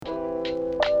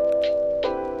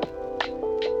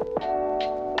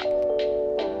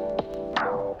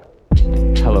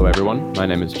everyone. My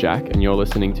name is Jack, and you're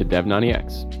listening to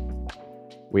Dev90X.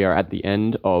 We are at the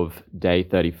end of day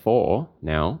 34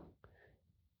 now,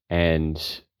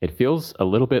 and it feels a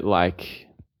little bit like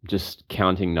just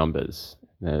counting numbers.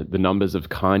 The numbers have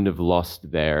kind of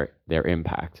lost their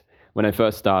impact. When I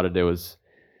first started, there was,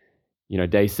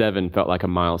 day 7 felt like a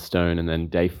milestone, and then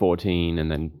day 14, and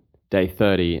then day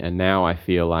 30, and now I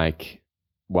feel like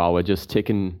while we're just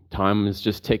ticking, time is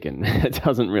just ticking. It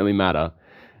doesn't really matter.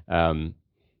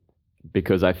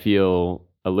 Because I feel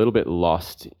a little bit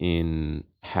lost in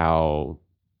how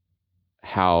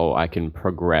I can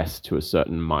progress to a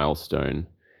certain milestone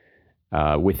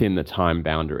within the time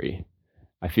boundary.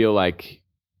 I feel like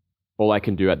all I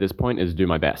can do at this point is do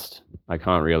my best. I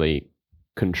can't really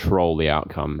control the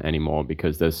outcome anymore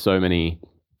because there's so many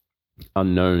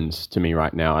unknowns to me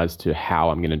right now as to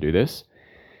how I'm going to do this.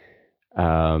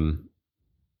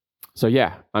 So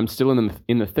yeah, I'm still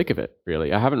in the thick of it,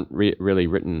 really. I haven't really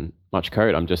written much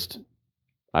code.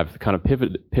 I've kind of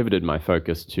pivoted my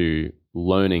focus to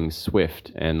learning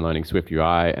Swift and learning Swift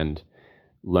UI and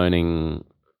learning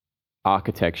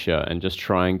architecture and just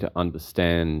trying to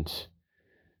understand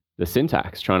the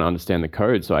syntax, trying to understand the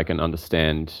code so I can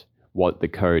understand what the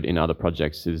code in other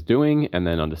projects is doing and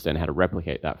then understand how to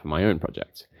replicate that for my own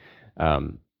projects.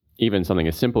 Even something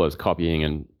as simple as copying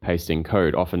and pasting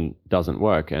code often doesn't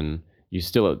work, and you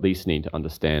still at least need to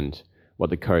understand what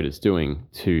the code is doing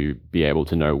to be able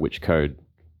to know which code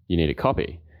you need to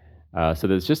copy. So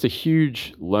there's just a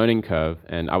huge learning curve,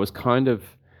 and I was kind of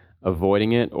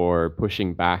avoiding it or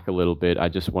pushing back a little bit. I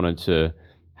just wanted to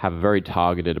have a very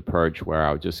targeted approach where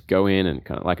I would just go in and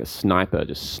kind of like a sniper,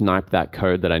 just snipe that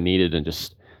code that I needed and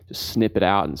just snip it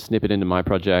out and snip it into my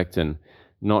project and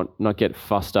not get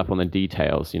fussed up on the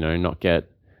details, not get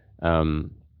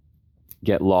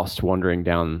lost wandering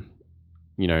down,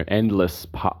 endless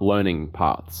learning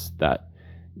paths that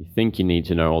you think you need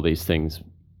to know all these things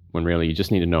when really you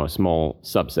just need to know a small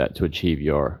subset to achieve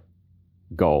your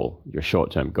goal, your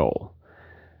short-term goal.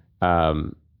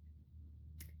 So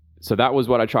that was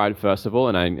what I tried first of all,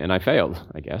 and I failed,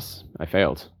 I guess. I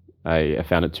failed. I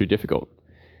found it too difficult.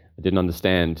 I didn't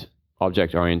understand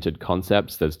object-oriented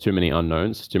concepts. There's too many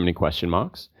unknowns, too many question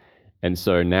marks. And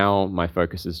so now my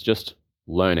focus is just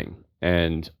learning.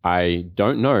 And I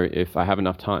don't know if I have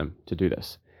enough time to do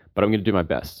this, but I'm going to do my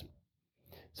best.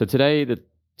 So today, the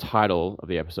title of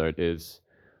the episode is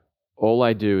All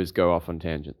I Do is Go Off on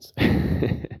Tangents.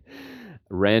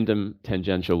 Random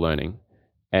tangential learning.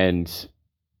 And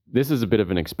this is a bit of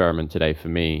an experiment today for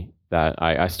me that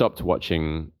I stopped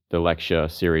watching the lecture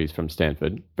series from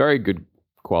Stanford. Very good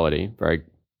quality, very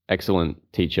excellent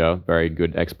teacher, very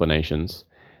good explanations,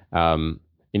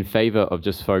 in favor of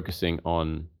just focusing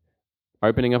on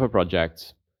opening up a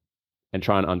project and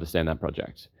trying to understand that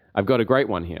project. I've got a great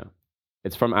one here.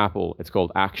 It's from Apple. It's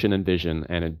called Action and Vision,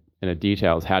 and it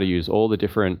details how to use all the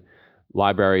different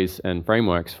libraries and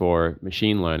frameworks for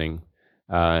machine learning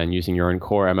and using your own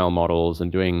core ML models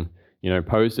and doing,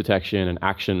 pose detection and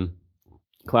action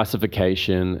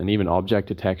classification and even object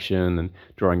detection and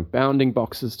drawing bounding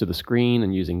boxes to the screen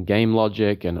and using game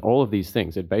logic and all of these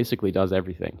things. It basically does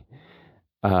everything.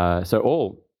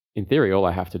 So in theory, all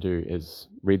I have to do is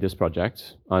read this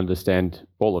project, understand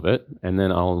all of it, and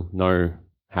then I'll know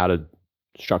how to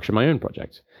structure my own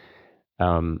project.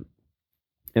 And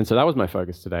so that was my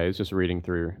focus today, is just reading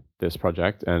through this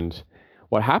project. And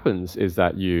what happens is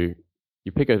that you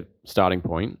pick a starting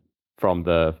point from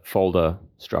the folder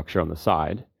structure on the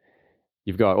side.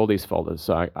 You've got all these folders.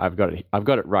 So I've got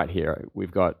it right here.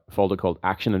 We've got a folder called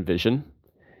Action and Vision,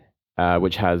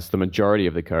 which has the majority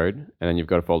of the code. And then you've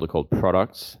got a folder called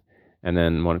Products, and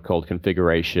then one called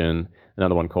Configuration,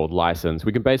 another one called License.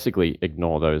 We can basically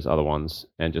ignore those other ones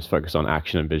and just focus on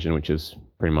Action and Vision, which is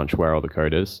pretty much where all the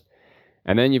code is.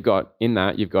 And then you've got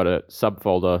a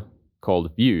subfolder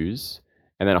called Views,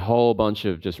 and then a whole bunch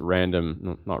of just a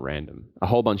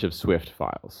whole bunch of Swift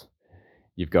files.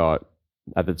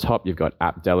 At the top, you've got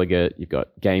App Delegate, you've got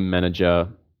Game Manager,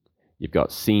 you've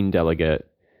got Scene Delegate,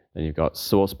 then you've got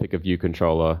Source Picker View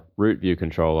Controller, Root View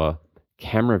Controller,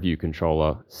 Camera View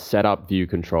Controller, Setup View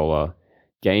Controller,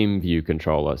 Game View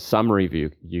Controller, Summary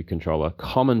View Controller,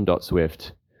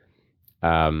 Common.Swift,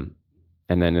 and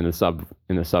then in the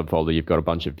subfolder, you've got a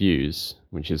bunch of views,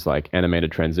 which is like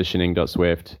Animated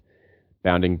Transitioning.Swift,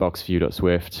 Bounding Box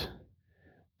View.Swift,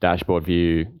 Dashboard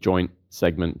View, Joint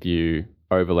Segment View,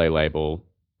 Overlay Label,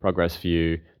 Progress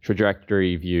View,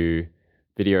 Trajectory View,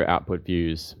 Video Output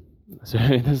Views. So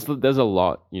there's a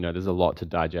lot, there's a lot to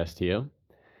digest here.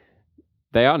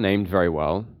 They are named very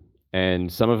well,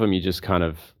 and some of them you just kind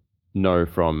of know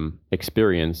from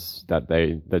experience that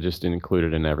they're just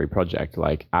included in every project.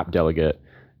 Like app delegate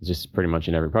is just pretty much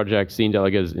in every project. Scene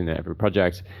delegate is in every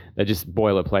project. They're just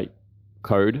boilerplate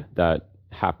code that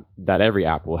every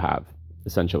app will have,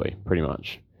 essentially, pretty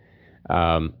much.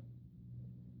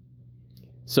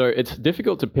 So it's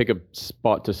difficult to pick a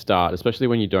spot to start, especially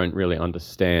when you don't really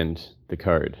understand the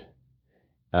code.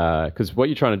 Because what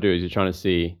you're trying to do is you're trying to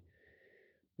see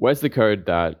where's the code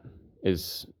that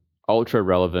is ultra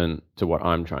relevant to what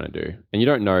I'm trying to do. And you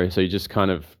don't know, so you just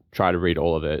kind of try to read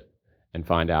all of it and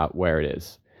find out where it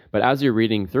is. But as you're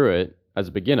reading through it, as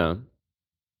a beginner,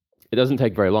 it doesn't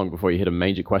take very long before you hit a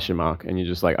major question mark and you're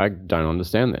just like, I don't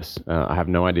understand this. I have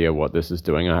no idea what this is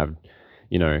doing. I have,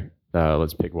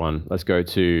 let's pick one. Let's go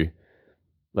to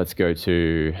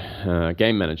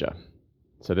Game Manager.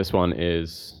 So this one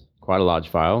is quite a large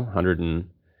file,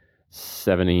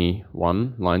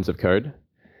 171 lines of code.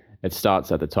 It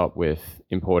starts at the top with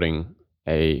importing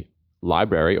a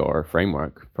library or a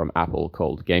framework from Apple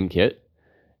called GameKit.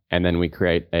 And then we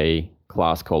create a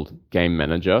class called Game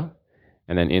Manager.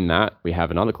 And then in that, we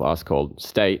have another class called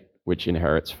State, which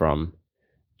inherits from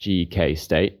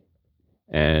GKState.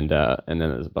 And then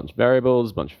there's a bunch of variables,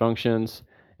 a bunch of functions.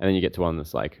 And then you get to one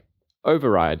that's like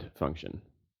override function.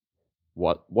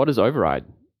 What does override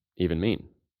even mean?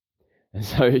 And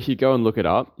so you go and look it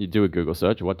up, you do a Google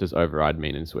search, what does override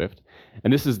mean in Swift?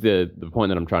 And this is the point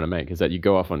that I'm trying to make, is that you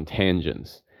go off on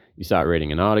tangents. You start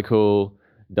reading an article,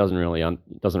 doesn't really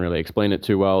explain it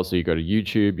too well, so you go to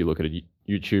YouTube, you look at a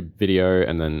YouTube video,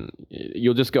 and then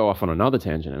you'll just go off on another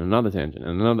tangent and another tangent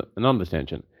and another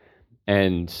tangent.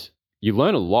 And you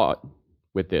learn a lot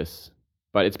with this,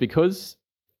 but it's because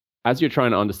as you're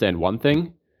trying to understand one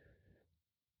thing,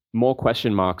 more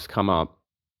question marks come up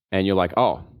and you're like,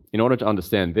 oh, in order to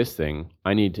understand this thing,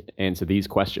 I need to answer these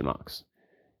question marks.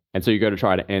 And so you go to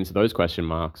try to answer those question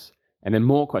marks, and then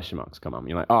more question marks come up. And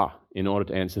you're like, oh, in order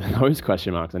to answer those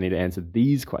question marks, I need to answer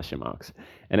these question marks.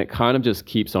 And it kind of just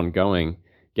keeps on going,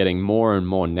 getting more and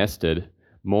more nested,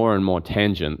 more and more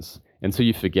tangents, until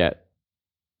you forget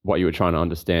what you were trying to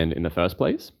understand in the first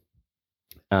place.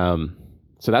 So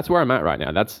that's where I'm at right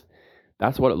now. That's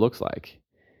what it looks like.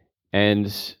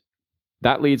 And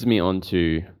that leads me on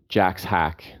to Jack's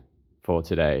hack for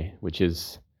today, which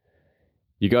is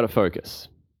you got to focus.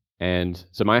 And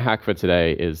so my hack for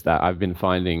today is that I've been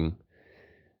finding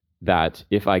that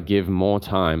if I give more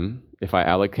time, if I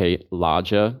allocate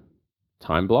larger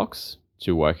time blocks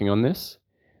to working on this,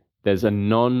 there's a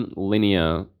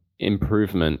non-linear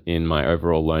improvement in my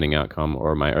overall learning outcome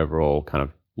or my overall kind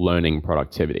of learning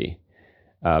productivity,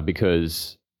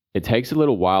 because it takes a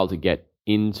little while to get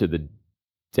into the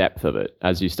depth of it.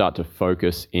 As you start to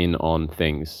focus in on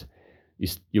things,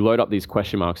 you load up these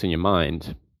question marks in your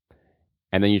mind,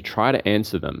 and then you try to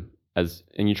answer them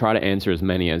and you try to answer as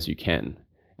many as you can.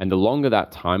 And the longer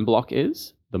that time block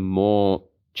is, the more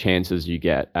chances you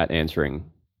get at answering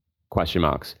question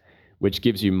marks, which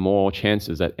gives you more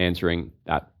chances at answering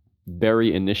that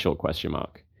very initial question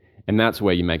mark. And that's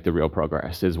where you make the real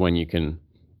progress, is when you can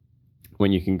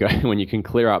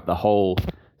clear up the whole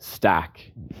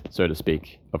stack, so to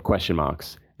speak, of question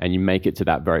marks, and you make it to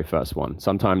that very first one.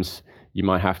 Sometimes you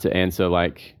might have to answer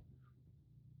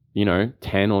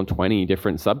 10 or 20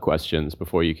 different sub-questions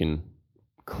before you can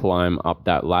climb up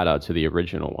that ladder to the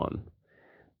original one.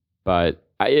 But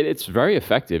it's very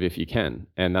effective if you can.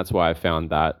 And that's why I found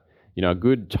that, a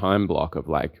good time block of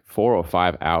 4 or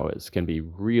 5 hours can be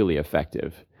really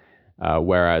effective.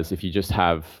 Whereas if you just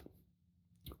have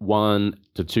 1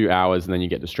 to 2 hours and then you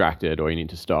get distracted or you need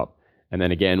to stop, and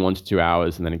then again 1 to 2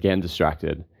 hours and then again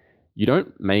distracted, you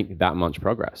don't make that much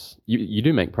progress. You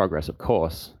do make progress, of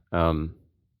course.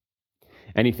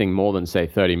 Anything more than, say,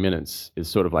 30 minutes is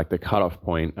sort of like the cutoff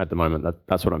point at the moment.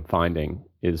 That's what I'm finding,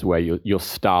 is where you'll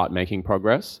start making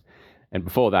progress. And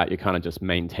before that, you're kind of just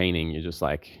maintaining. You're just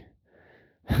like,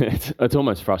 it's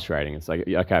almost frustrating. It's like,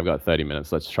 okay, I've got 30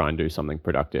 minutes. Let's try and do something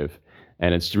productive.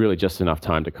 And it's really just enough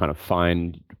time to kind of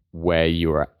find where you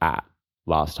were at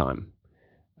last time.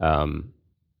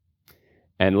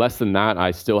 And less than that,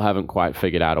 I still haven't quite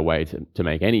figured out a way to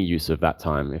make any use of that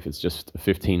time. If it's just a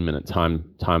 15-minute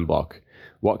time block,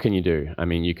 what can you do? I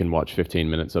mean, you can watch 15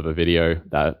 minutes of a video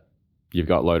that you've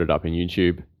got loaded up in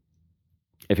YouTube.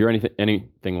 If you're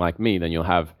anything like me, then you'll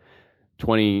have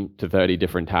 20 to 30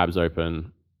 different tabs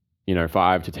open,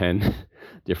 5 to 10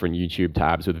 different YouTube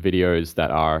tabs with videos that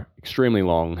are extremely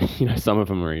long. Some of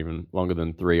them are even longer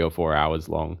than 3 or 4 hours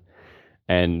long.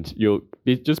 And you'll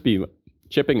just be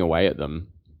chipping away at them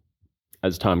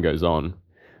as time goes on.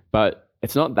 But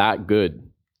it's not that good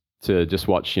to just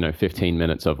watch, 15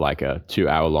 minutes of a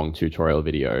 2-hour long tutorial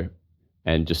video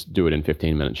and just do it in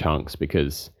 15-minute chunks,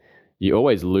 because you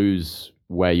always lose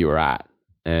where you were at,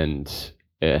 and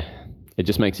it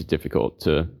just makes it difficult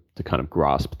to kind of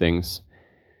grasp things.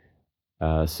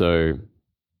 So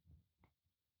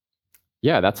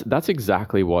yeah, that's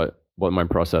exactly what my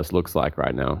process looks like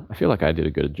right now. I feel like I did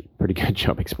a pretty good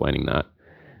job explaining that.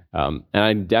 And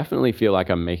I definitely feel like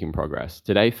I'm making progress.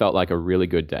 Today felt like a really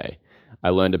good day. I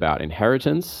learned about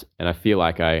inheritance, and I feel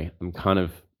like I'm kind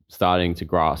of starting to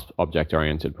grasp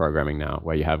object-oriented programming now,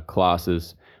 where you have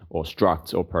classes or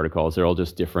structs or protocols. They're all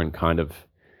just different kind of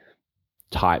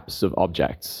types of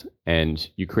objects, and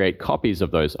you create copies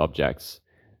of those objects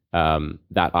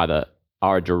that either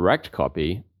are a direct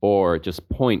copy or just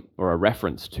point or a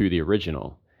reference to the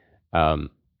original. And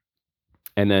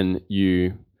then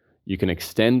you can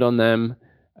extend on them.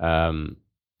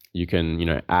 You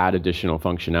can, add additional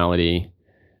functionality,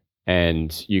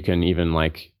 and you can even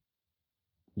like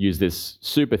use this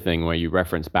super thing where you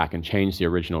reference back and change the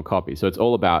original copy. So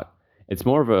it's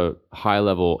more of a high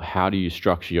level, how do you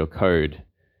structure your code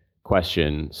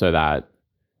question, so that,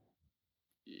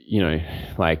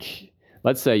 like,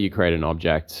 let's say you create an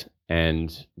object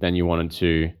and then you wanted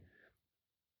to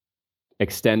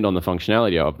extend on the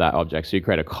functionality of that object. So you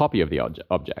create a copy of the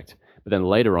object, but then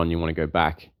later on you want to go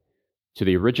back to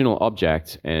the original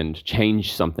object and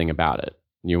change something about it.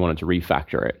 You wanted to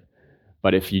refactor it.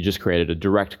 But if you just created a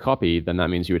direct copy, then that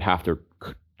means you would have to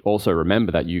also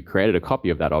remember that you created a copy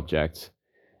of that object,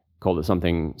 called it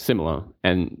something similar,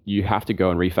 and you have to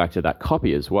go and refactor that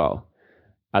copy as well.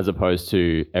 As opposed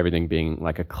to everything being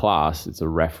like a class, it's a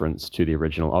reference to the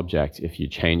original object. If you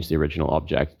change the original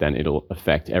object, then it'll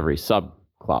affect every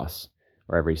subclass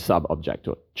or every sub-object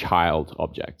or child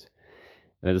object.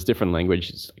 And there's different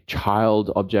languages, like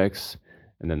child objects,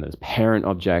 and then there's parent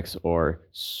objects or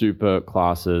super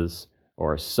classes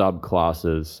or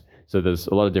subclasses. So there's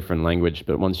a lot of different language,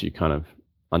 but once you kind of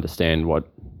understand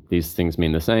what these things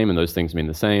mean the same and those things mean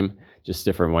the same, just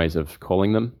different ways of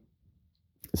calling them,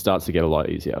 it starts to get a lot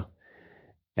easier.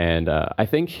 And I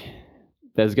think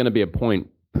there's going to be a point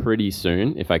pretty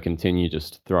soon, if I continue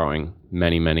just throwing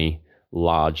many, many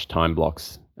large time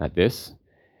blocks at this,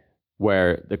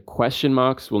 where the question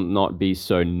marks will not be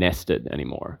so nested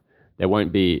anymore. It'll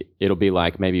be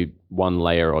like maybe one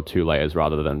layer or two layers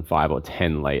rather than 5 or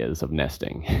 10 layers of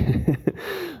nesting.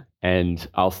 And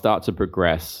I'll start to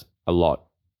progress a lot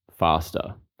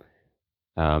faster.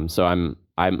 So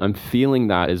I'm feeling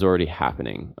that is already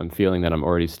happening. I'm feeling that I'm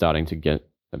already starting to get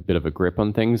a bit of a grip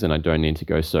on things, and I don't need to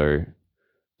go so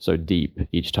deep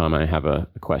each time I have a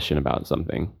question about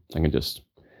something. I can just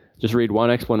read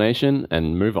one explanation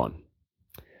and move on.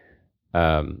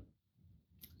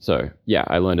 So yeah,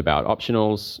 I learned about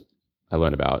optionals. I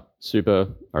learned about super.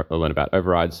 I learned about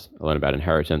overrides. I learned about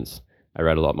inheritance. I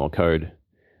read a lot more code.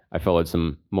 I followed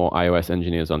some more iOS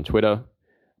engineers on Twitter.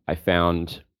 I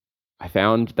found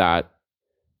that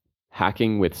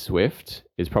Hacking with Swift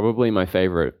is probably my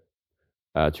favorite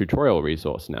tutorial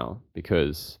resource now,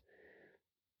 because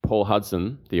Paul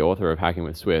Hudson, the author of Hacking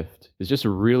with Swift, is just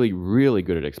really, really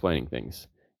good at explaining things.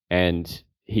 And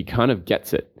he kind of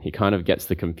gets it. He kind of gets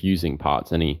the confusing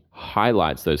parts, and he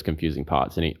highlights those confusing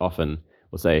parts. And he often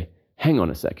will say, hang on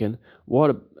a second,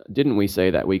 didn't we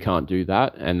say that we can't do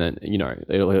that? And then,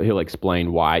 he'll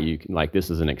explain why you can, like, this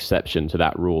is an exception to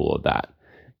that rule, or that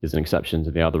is an exception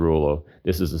to the other rule, or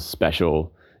this is a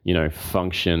special,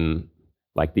 function.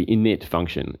 Like the init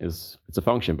function it's a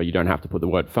function, but you don't have to put the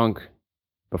word func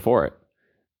before it.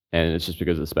 And it's just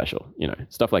because it's special,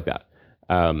 stuff like that.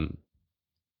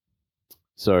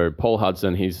 So Paul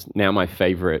Hudson, he's now my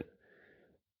favorite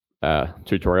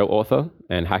tutorial author,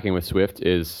 and Hacking with Swift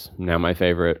is now my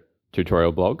favorite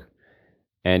tutorial blog.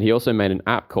 And he also made an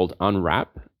app called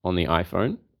Unwrap on the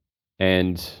iPhone.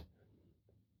 And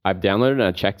I've downloaded and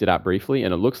I checked it out briefly,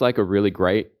 and it looks like a really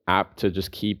great app to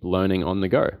just keep learning on the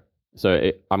go.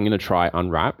 So I'm going to try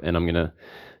Unwrap, and I'm going to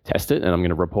test it, and I'm going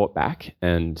to report back,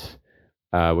 and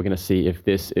we're going to see if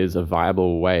this is a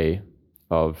viable way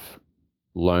of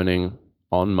learning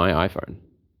on my iPhone.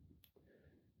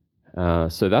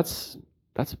 So that's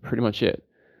pretty much it.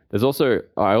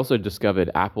 I also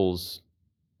discovered Apple's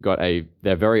got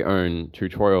their very own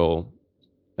tutorial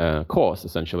course,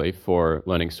 essentially, for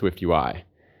learning Swift UI.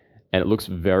 And it looks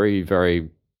very, very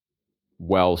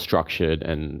well structured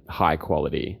and high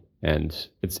quality. And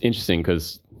it's interesting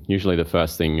because usually the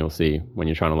first thing you'll see when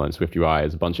you're trying to learn Swift UI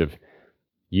is a bunch of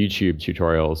YouTube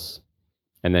tutorials.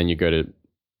 And then you go to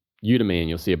Udemy and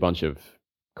you'll see a bunch of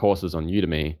courses on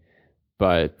Udemy.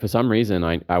 But for some reason,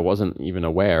 I wasn't even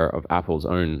aware of Apple's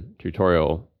own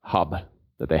tutorial hub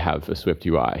that they have for Swift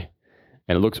UI.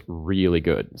 And it looks really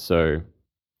good. So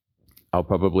I'll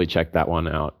probably check that one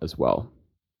out as well.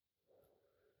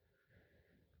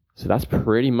 So that's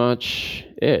pretty much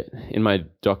it. In my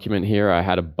document here, I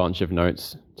had a bunch of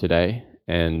notes today,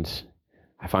 and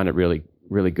I find it really,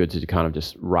 really good to kind of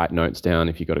just write notes down.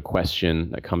 If you've got a question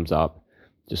that comes up,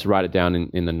 just write it down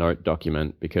in the note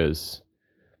document, because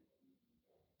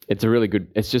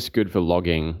it's just good for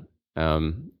logging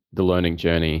the learning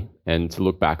journey and to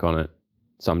look back on it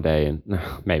someday, and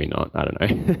maybe not, I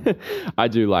don't know. I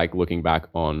do like looking back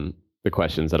on the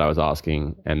questions that I was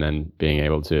asking and then being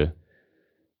able to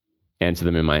answer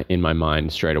them in my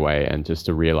mind straight away, and just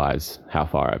to realize how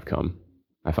far I've come.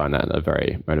 I find that a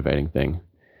very motivating thing.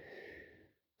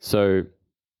 So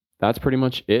that's pretty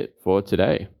much it for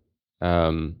today.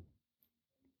 Other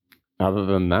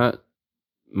than that,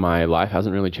 my life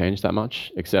hasn't really changed that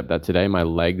much, except that today my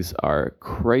legs are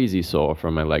crazy sore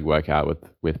from my leg workout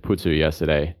with Putu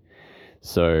yesterday.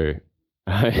 So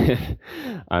I'm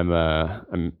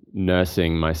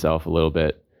nursing myself a little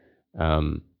bit,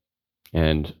 and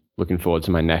looking forward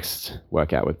to my next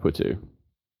workout with Putu.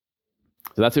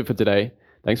 So that's it for today.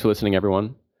 Thanks for listening,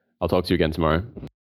 everyone. I'll talk to you again tomorrow.